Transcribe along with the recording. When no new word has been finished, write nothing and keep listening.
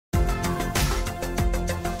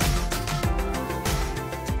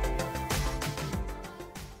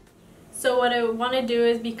So what I want to do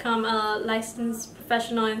is become a licensed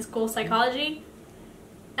professional in school psychology.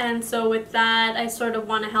 And so with that, I sort of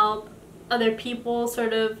want to help other people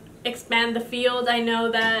sort of expand the field. I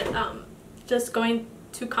know that just going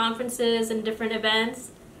to conferences and different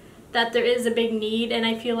events, that there is a big need, and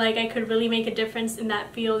I feel like I could really make a difference in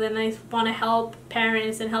that field, and I want to help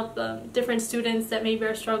parents and help different students that maybe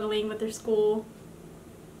are struggling with their school.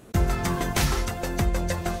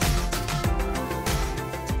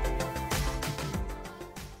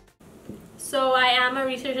 So I am a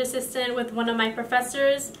research assistant with one of my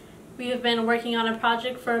professors. We have been working on a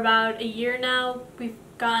project for about a year now. We've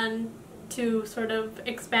gone to sort of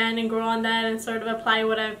expand and grow on that and sort of apply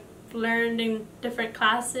what I've learned in different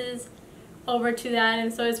classes over to that,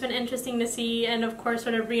 and so it's been interesting to see and of course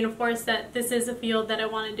sort of reinforce that this is a field that I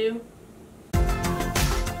want to do.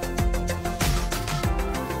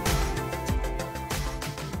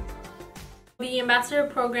 The ambassador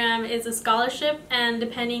program is a scholarship, and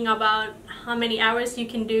depending about how many hours you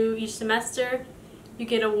can do each semester, you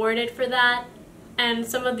get awarded for that. And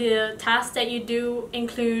some of the tasks that you do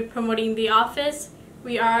include promoting the office.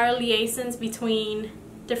 We are liaisons between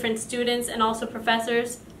different students and also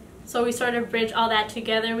professors, so we sort of bridge all that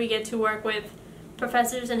together. We get to work with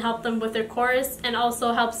professors and help them with their course, and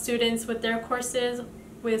also help students with their courses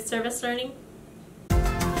with service learning.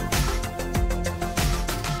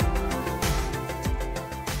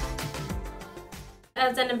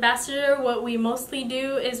 As an ambassador, what we mostly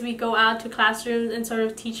do is we go out to classrooms and sort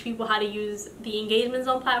of teach people how to use the engagement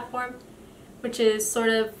zone platform, which is sort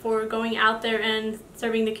of for going out there and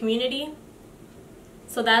serving the community.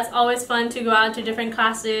 So that's always fun, to go out to different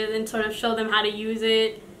classes and sort of show them how to use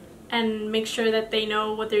it and make sure that they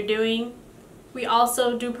know what they're doing. We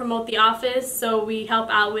also do promote the office, so we help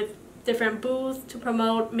out with different booths to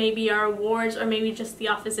promote maybe our awards or maybe just the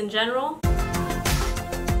office in general.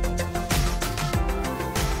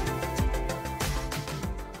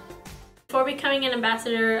 Before becoming an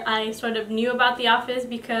ambassador, I sort of knew about the office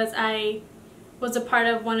because I was a part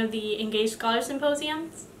of one of the Engaged Scholar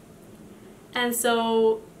Symposiums. And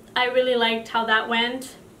so I really liked how that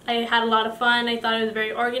went. I had a lot of fun. I thought it was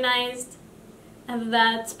very organized. And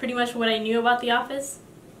that's pretty much what I knew about the office.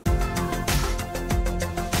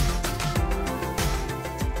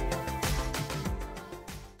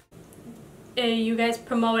 You guys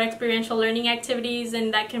promote experiential learning activities,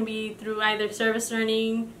 and that can be through either service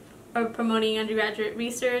learning or promoting undergraduate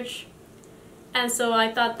research. And so I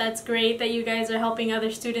thought that's great that you guys are helping other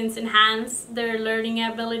students enhance their learning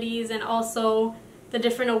abilities, and also the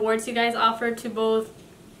different awards you guys offer to both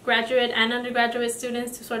graduate and undergraduate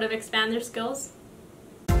students to sort of expand their skills.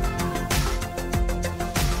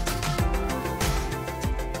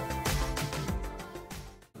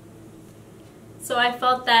 So I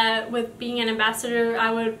felt that with being an ambassador,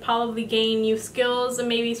 I would probably gain new skills and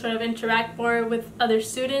maybe sort of interact more with other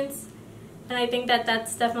students. And I think that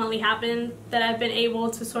that's definitely happened, that I've been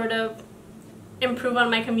able to sort of improve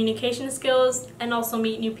on my communication skills and also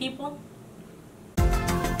meet new people.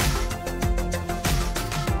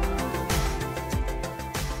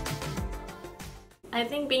 I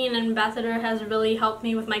think being an ambassador has really helped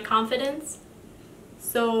me with my confidence.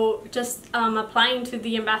 So just applying to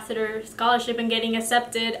the ambassador scholarship and getting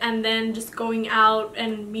accepted, and then just going out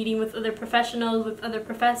and meeting with other professionals, with other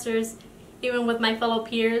professors, even with my fellow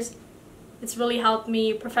peers, it's really helped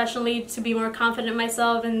me professionally to be more confident in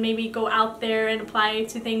myself and maybe go out there and apply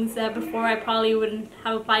to things that before I probably wouldn't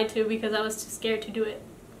have applied to because I was too scared to do it.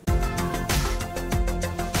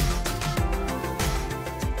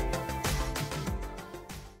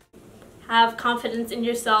 Have confidence in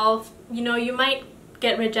yourself. You know, you might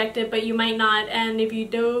get rejected, but you might not, and if you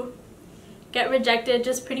do get rejected,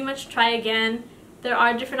 just pretty much try again. There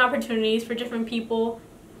are different opportunities for different people,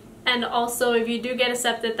 and also if you do get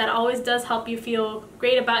accepted, that always does help you feel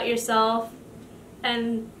great about yourself,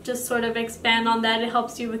 and just sort of expand on that. It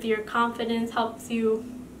helps you with your confidence, helps you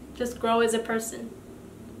just grow as a person.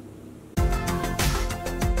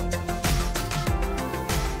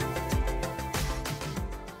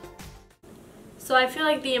 So I feel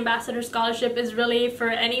like the ambassador scholarship is really for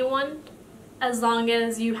anyone, as long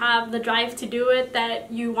as you have the drive to do it,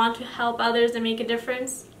 that you want to help others and make a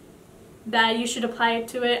difference, that you should apply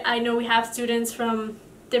to it. I know we have students from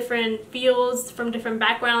different fields, from different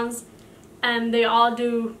backgrounds, and they all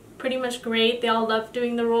do pretty much great. They all love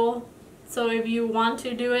doing the role. So if you want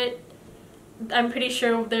to do it, I'm pretty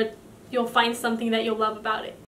sure that you'll find something that you'll love about it.